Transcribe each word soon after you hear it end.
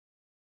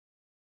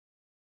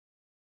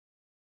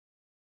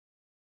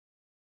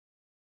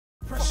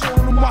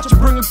watch it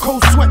bring a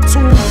cold sweat to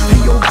him.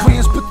 Hey yo,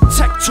 Grams, put the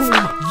tech to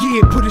him.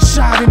 Yeah, put a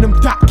shot in him,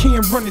 Doc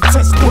can't run the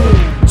test to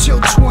him.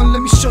 Chill twin,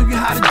 let me show you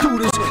how to do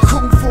this.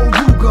 Chrome for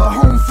Ruger,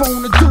 home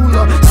phone, a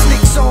doula.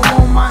 Snakes all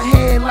on my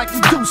head like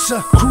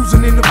Medusa.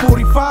 Cruising in the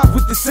 45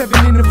 with the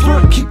 7 in the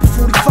front. Keep a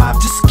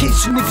 45 just in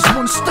case you niggas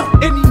wanna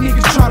stunt. Any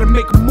niggas try to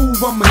make a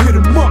move, I'ma hit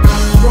him up.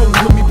 Roll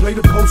with me, play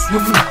the post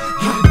with me.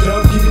 Get it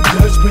done, get it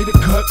done, play the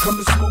cut, come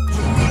and smoke with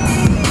me.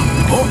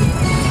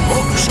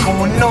 What's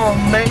going on,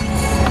 man?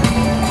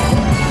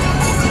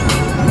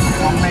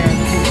 My man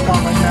kicked on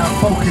right now,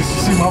 focus. You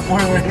see my boy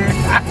right here?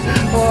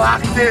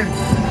 Locked in.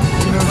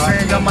 You know what I'm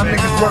saying? Got my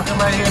niggas working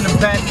right here in the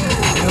back.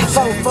 You know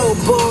what I'm saying?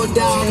 Bull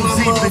down my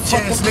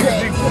motherfucking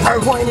pet. I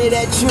pointed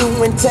at you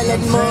and tell that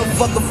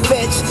motherfucker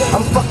fetch.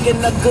 I'm fucking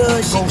a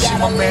good. She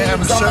got a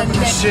legs on her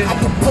neck. I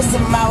can put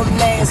some out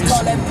last.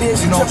 Call that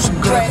bitch. You know, some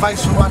good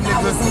advice from my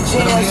nigga. Let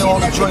him hear all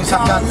the joints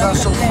I got done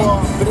so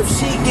far. But if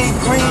she get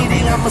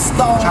greedy, I'ma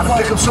stall. Trying to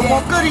pick up some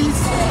more goodies.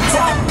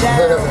 Top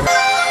down.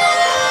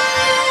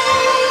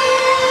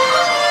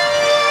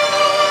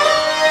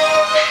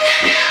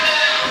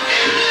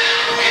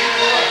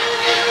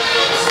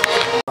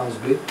 Sounds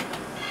good.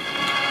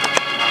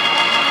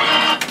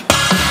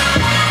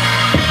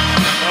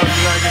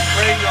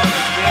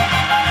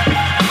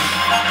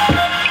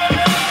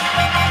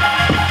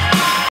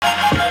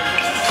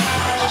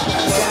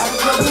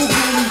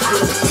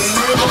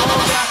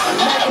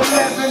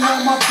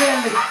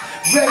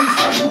 Ready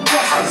for the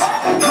busters.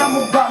 I'm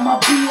about my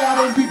beat, I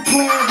don't be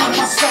playing with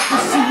my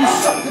suckers. See you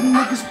sucker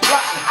niggas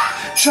plotting,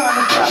 trying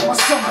to grab my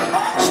summer.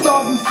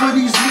 Starving for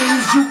these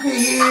niggas, you can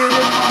hear it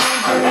in my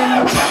hunger. And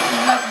I'm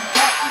rapping like a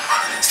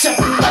cotton,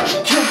 stepping like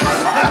a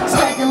killer,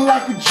 stacking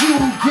like a Jew,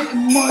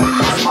 getting money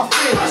is my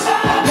fix.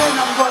 And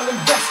I'm well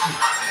invested,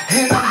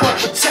 and I'm well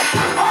protected.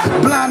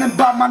 Blinded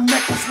by my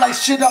necklace, light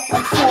shit up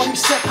like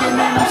 40-second,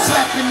 and I'm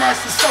slapping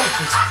ass the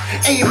soldiers,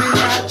 aiming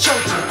at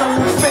churches,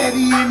 throwing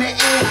fatty in the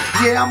air.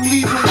 Yeah, I'm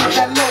leaving with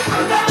that local.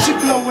 She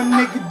blowing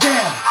nigga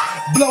down,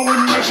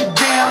 blowing nigga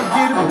down.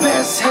 Get the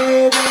best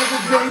head ever,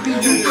 baby.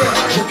 You get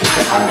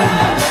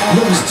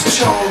lose the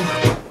charm.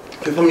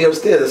 Came from me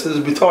upstairs. This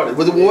is retarded.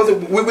 Was it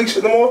weak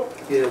shit no more?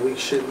 Yeah, weak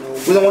shit no more.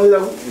 We don't want to hear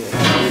that.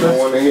 Yeah. You don't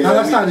want to hear that. No,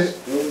 that's not it.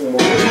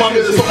 Mom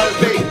is so out of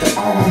date.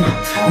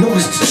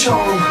 Notice the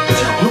charm,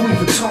 Louis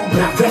Vuitton,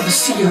 but I'd rather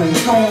see her in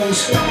thongs.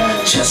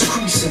 Chest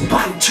creasing,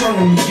 body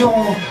turning me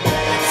on.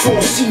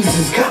 4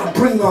 seasons, gotta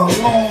bring her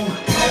along.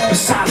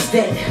 Besides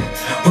that,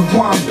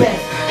 rewind back.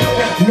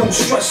 No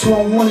stress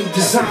on when he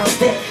designs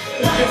that.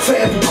 For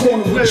every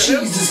corner with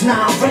cheese is 9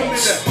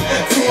 racks.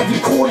 For every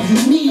quarter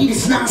you need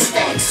is 9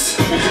 stacks.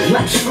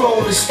 Life's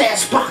flawed, the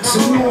stats box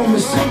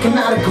enormous. Looking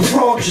out of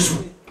garages.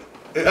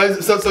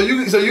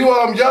 So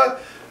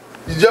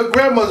your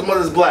grandmother's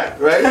mother's black,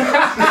 right? That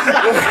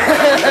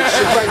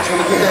shit right,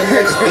 trying to get that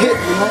next hit,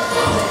 you know?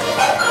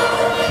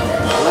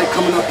 I like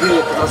coming up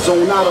here because I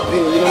zone out up here,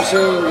 you know what I'm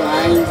saying? I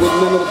ain't with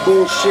none of the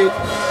bullshit. I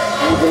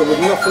ain't with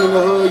nothing in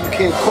the hood. You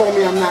can't call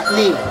me, I'm not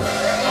me. You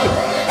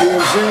know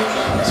what I'm saying?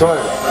 Sorry.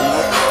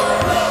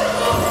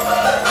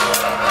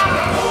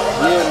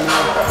 Yeah, man.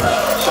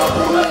 Shout out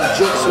to my nigga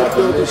Jokes in the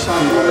building. Shout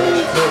out to my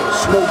nigga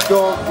Smoke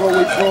Dog,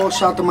 Broadway Paul.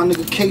 Shout out to my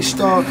nigga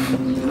K-Star. You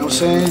know what I'm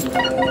saying?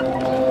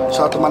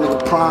 Shout out to my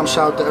nigga Prime.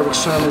 Shout out to Erick,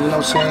 you know what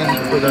I'm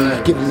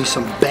saying? Giving me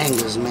some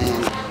bangers,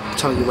 man. I'm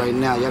telling you right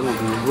now, y'all gonna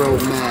be real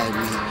mad,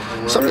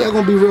 man. Some of y'all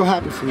gonna be real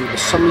happy for me, but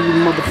some of you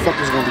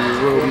motherfuckers gonna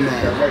be real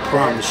mad. I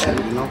promise you,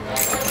 you know?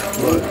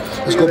 But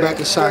let's go back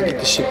inside and get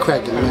this shit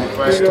cracking, man.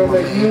 Listen to my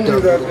man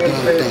Doug with the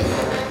damn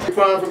thing.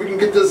 Fine, we can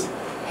get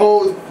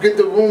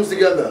the rooms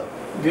together.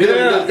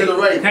 Yeah, get it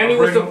right. Kenny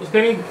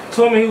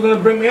told me he was gonna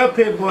bring me up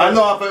here, boy. I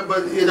know,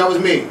 but yeah, that was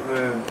me.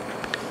 Yeah.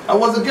 I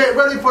wasn't getting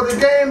ready for the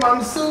game.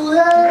 I'm so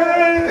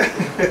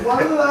happy.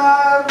 One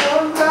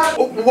life.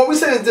 What we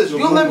saying is this: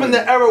 you live in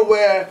the era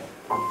where,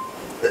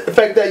 the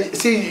fact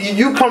that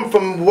you come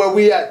from where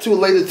we at too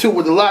later too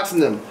with the locks in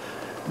them.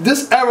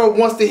 This era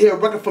wants to hear a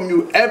record from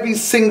you every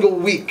single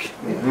week.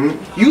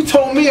 You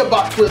told me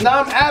about Twitter. Now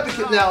I'm an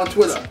advocate now on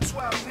Twitter.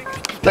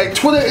 Like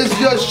Twitter is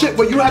your shit,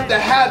 but you have to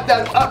have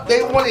that up.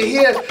 They want to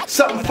hear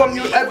something from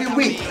you every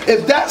week.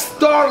 If that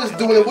star is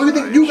doing it, what do you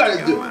think you gotta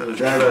do?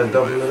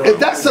 If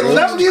that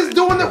celebrity is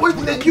doing it, what do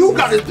you think you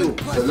gotta do?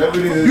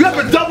 You have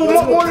to double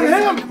up more than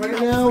him.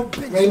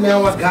 Right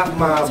now I got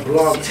my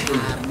blog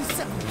team.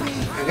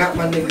 I got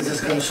my niggas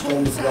that's gonna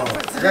storm the blog.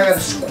 I got a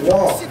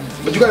squad.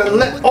 But you gotta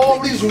let all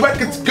these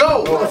records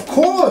go. Well, of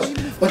course.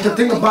 But the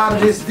thing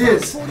about it is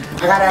this.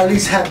 I gotta at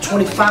least have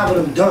 25 of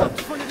them done.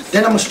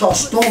 Then I'm gonna start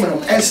storming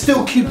them and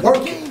still keep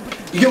working.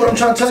 You get what I'm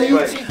trying to tell you?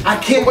 Right. I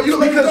can't. But you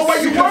let me know why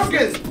you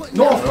working.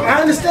 No,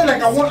 I understand.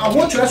 Like I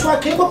want you. That's why I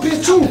came up here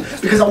too,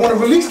 because I want to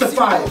release the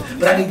fire.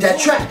 But I need that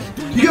track.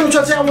 You get what I'm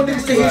trying to say? I want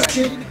niggas to hear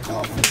shit.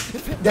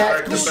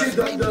 That the shit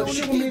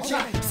with me.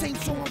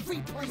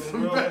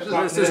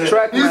 This is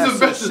track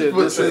master shit.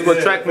 This is what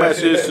track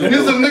master is.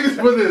 Here's some niggas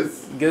for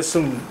this. Get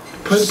some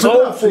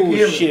soul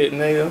food shit,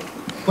 nigga.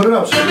 Put it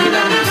up. So I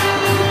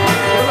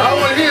don't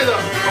want to hear them. I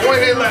want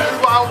to hear that. That's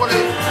what I want to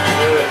hear.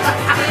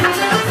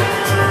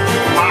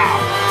 Wow.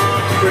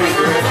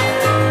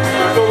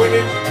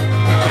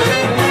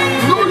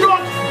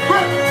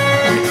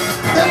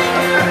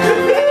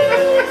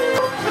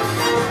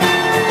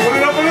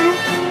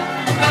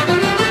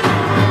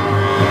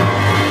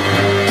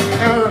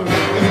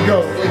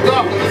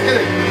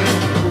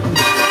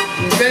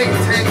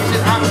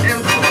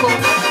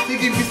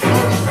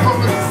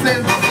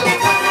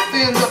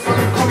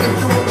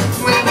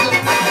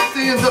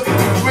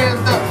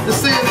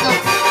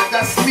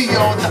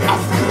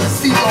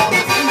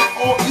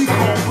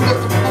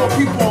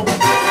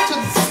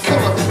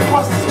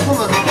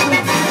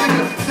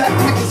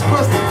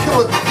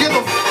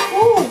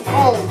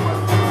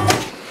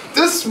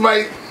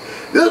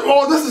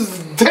 This is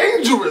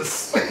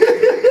dangerous.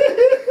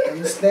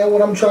 Understand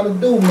what I'm trying to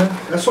do, man.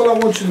 That's all I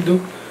want you to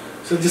do.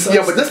 So just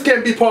yeah, but this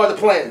can't be part of the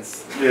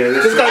plans. Yeah,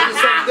 this gotta be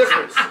something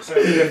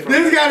different.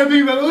 This gotta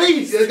be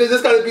released.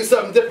 This gotta be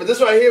something different. This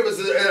right here is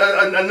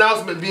an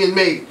announcement being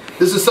made.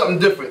 This is something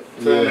different.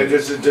 Yeah.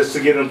 Just to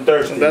get them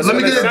thirsty. Let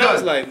me get it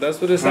done. Like. That's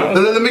what it sounds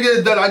like. Let me get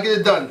it done. I'll get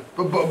it done.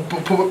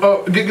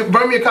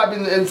 Burn me a copy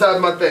inside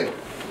my thing.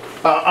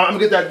 I'm gonna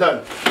get that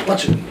done.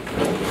 Watch it.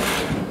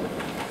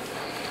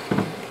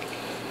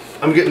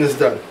 I'm getting this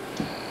done.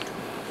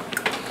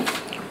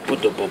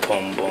 With the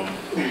boom boom.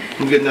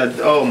 I'm getting that.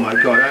 Oh my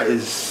god, that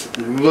is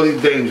really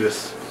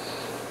dangerous.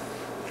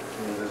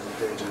 Yeah, that's a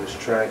dangerous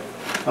track.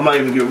 I might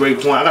even get Ray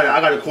Quan.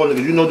 I gotta call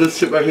niggas. You know this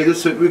shit right here.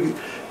 This shit,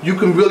 you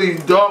can really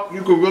dark.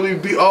 You can really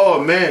be. Oh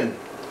man.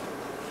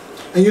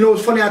 And you know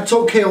what's funny? I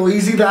told KO,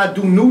 it's either I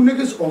do new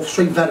niggas or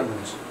straight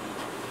veterans.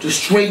 Just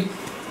straight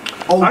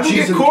OGs. I can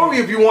get Corey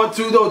if you want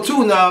to though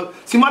too. Now,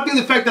 see my thing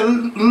is the fact that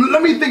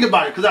let me think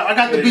about it because I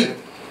got the beat.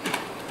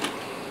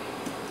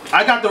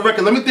 I got the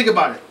record. Let me think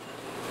about it.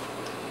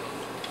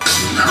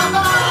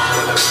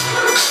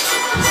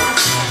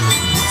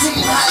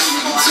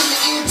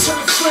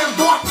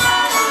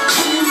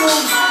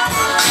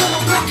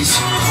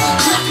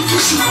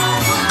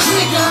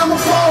 Nigga, I'm a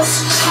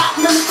boss, hot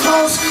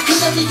menopause,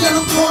 cause every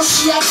yellow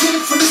Porsche, I get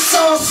it from the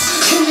sauce.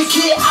 In the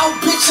get out,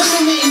 bitch,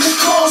 I'm in the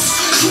course.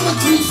 You and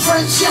 3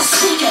 friends, yes,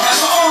 we can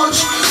have an orange,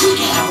 we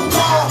can have a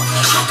ball,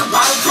 I can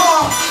buy a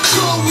bar.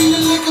 Girl, we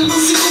the liquor,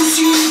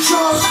 loosey-goosey in the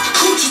drawers.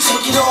 Gucci,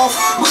 take it off,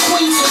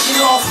 McQueen, take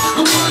it off,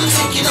 the world,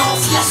 take it off.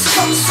 Yes,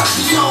 come and suck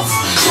me off.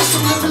 Yes,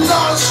 I'm living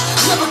large,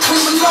 never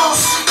claim a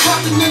loss.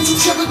 Continental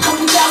trip, a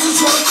couple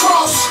thousands on the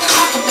cross.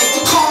 I can make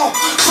the call,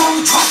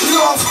 phone, drop it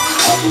off.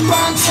 Open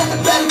mind, tell the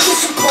better get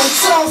some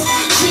points off.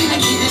 Green, I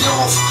get it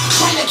off.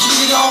 White, I get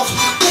it off.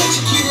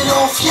 Beige, I get it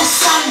off. Yes,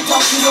 I done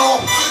dump it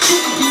all.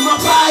 You can be my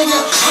buyer,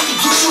 I can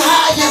get you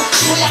higher.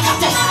 Boy, I got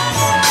that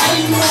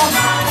hang on.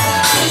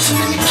 Bitch,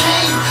 I'm in the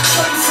game.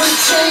 30 for the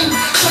chain.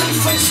 30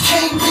 for this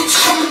cane, bitch,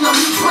 coming on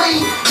my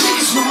brain.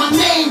 Niggas know my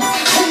name,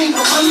 and they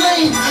know my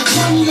lane.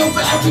 Money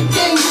over every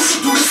game, you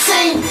should do the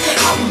same.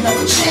 I will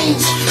never change,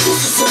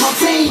 this is in my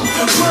vein.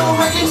 Real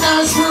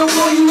recognize, real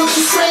boy, you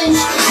looking strange.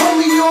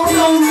 Homie, you don't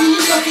know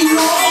me, lucky you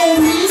don't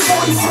own me.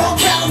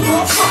 44 caliber,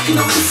 I'm fucking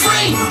up the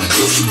frame.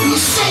 You should be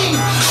ashamed,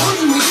 all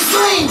you niggas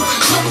lame.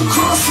 Double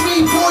cross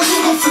me, boy, you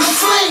gon' feel the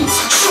flames.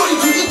 Shorty,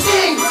 do your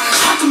thing,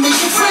 I can make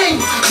it rain.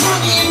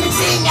 Money in the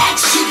thing,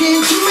 axe, chicken,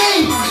 and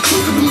Jermaine. You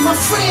can be my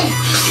friend,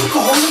 you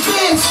can hold the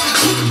bands.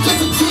 You can give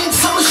a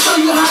dance, I'ma show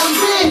you how to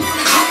win.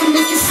 I can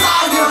make you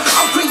flyer,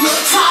 I'll bring you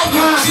a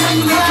tiger. Now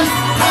you like,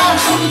 I'm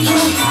coming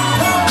you.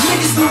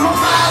 Niggas know my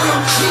motto,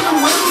 you know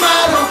what I'm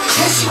motto.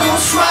 And she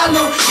gon'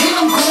 swallow, and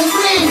I'm gon'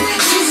 win.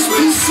 Jesus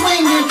be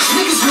swinging,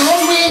 niggas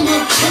gon' win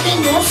it. And they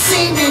gon'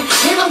 sing it,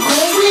 and I'm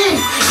gon' win.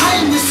 I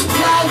am the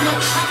supplier,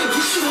 I can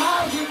get you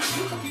higher.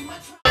 You can be my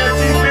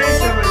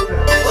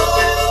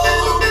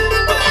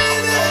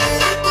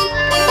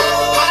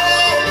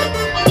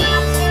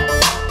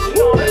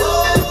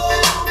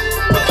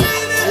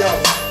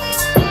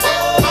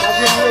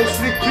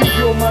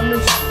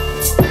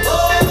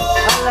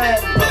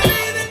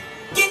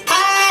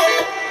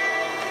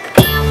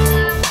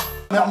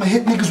I'ma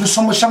hit niggas with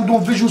so much. I'm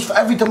doing visuals for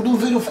everything. I'm doing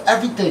video for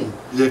everything.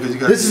 Yeah, cause you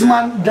got. This is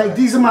my like.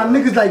 These are my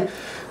niggas. Like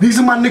these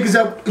are my niggas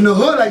up in the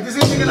hood. Like this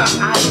ain't niggas like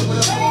I.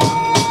 These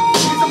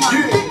are my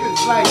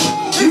niggas. Like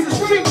these are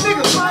street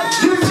niggas.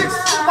 These chicks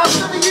about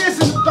 7 years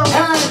in the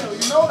hell,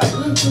 you know. Like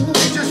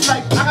they just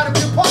like I gotta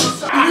be a part of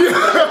something.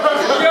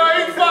 Yo,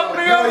 he fucked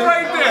me up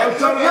right there.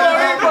 Yo,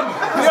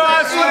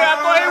 I swear I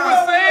thought he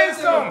was saying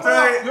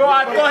something. Yo,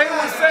 I thought he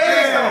was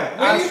saying something.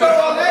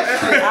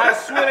 I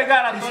swear to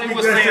God, I thought he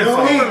was saying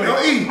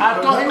something. I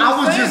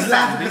was just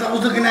laughing because I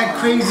was looking at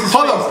crazy.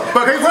 Hold up,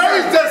 but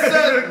Crazy just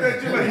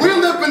said we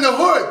live in the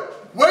hood.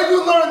 Where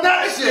you learn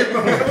that shit? See?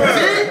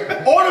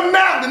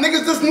 Automatic, the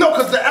niggas just know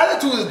because the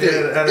attitude is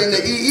there. In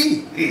the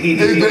EE.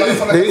 They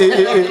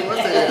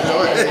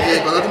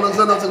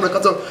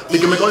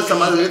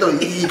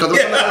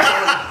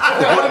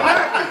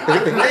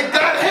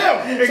got him.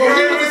 So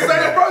he was the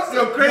same person.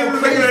 Yo, Crazy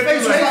was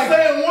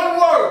saying one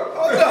word.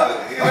 Hold up.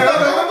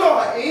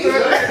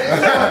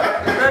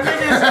 That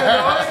nigga said,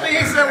 the only thing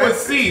he said was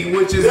seed,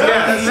 which is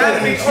that's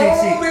the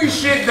only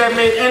shit that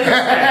made any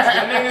sense.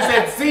 The nigga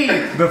said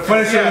seed. The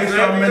funny shit he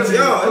started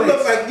mentioning. Yo, it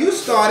looked like you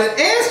started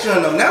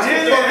answering them. That's what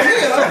fucked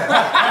me up.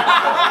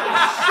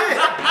 Shit.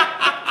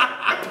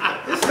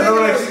 This nigga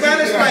was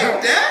Spanish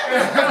like that?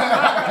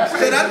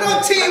 Shit, I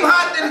know Team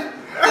Hot didn't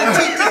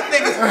teach this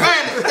nigga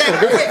Spanish that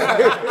quick.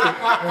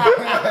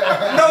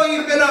 I know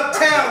you've been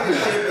uptown and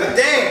shit, but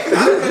damn,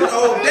 I've been the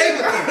whole day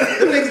with them.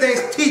 Them niggas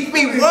ain't teach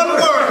me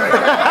one word.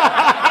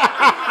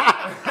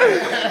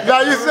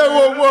 Nah, you said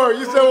one word.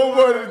 You said one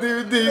word in the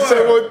DVD. You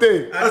said one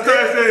thing. I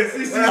started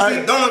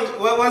saying,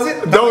 What was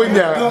it?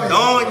 Doña.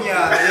 Doña.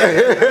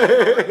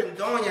 Yeah.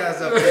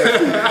 Doña's up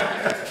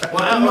there.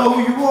 Well, I know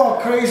who you are,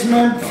 Crazy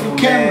man, from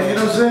camera, you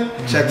know what I'm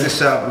saying? Check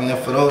this out, man.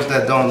 For those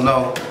that don't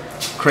know,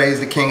 Craze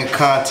the king of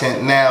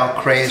content now.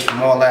 Craze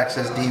from All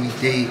Access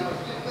DVD.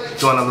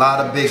 Doing a lot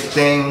of big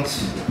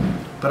things,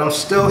 but I'm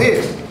still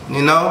here.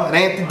 You know, it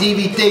ain't the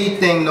DVD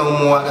thing no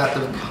more. I got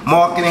the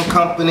marketing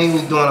company.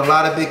 We're doing a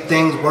lot of big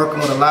things, working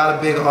with a lot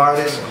of big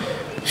artists.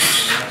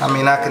 I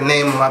mean, I can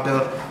name them. I've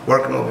been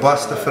working with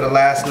Busta for the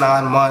last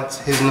 9 months.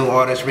 His new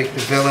artist, Rick the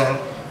Villain,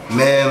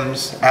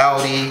 Mims,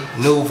 Audi,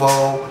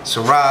 Nuvo,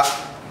 Ciroc,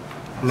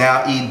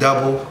 now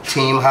E-Double,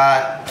 Team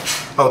Hot.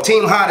 Oh,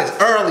 Team Hot is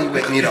early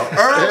with me though.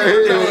 Early.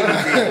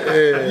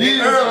 You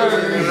know what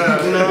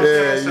I'm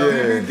saying? So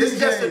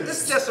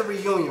this is just a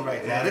reunion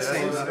right now. This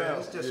ain't nothing.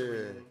 It's just a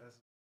reunion.